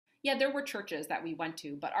Yeah, there were churches that we went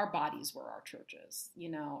to, but our bodies were our churches. You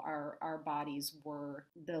know, our bodies were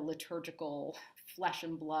the liturgical flesh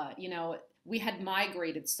and blood. You know, we had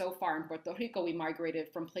migrated so far in Puerto Rico, we migrated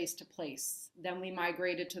from place to place. Then we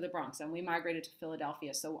migrated to the Bronx, and we migrated to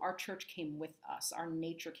Philadelphia. So our church came with us, our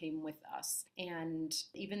nature came with us. And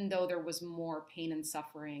even though there was more pain and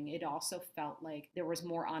suffering, it also felt like there was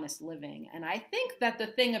more honest living. And I think that the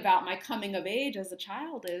thing about my coming of age as a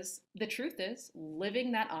child is the truth is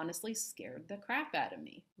living that honestly scared the crap out of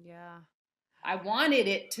me. Yeah. I wanted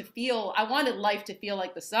life to feel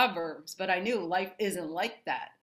like the suburbs, but I knew life isn't like that.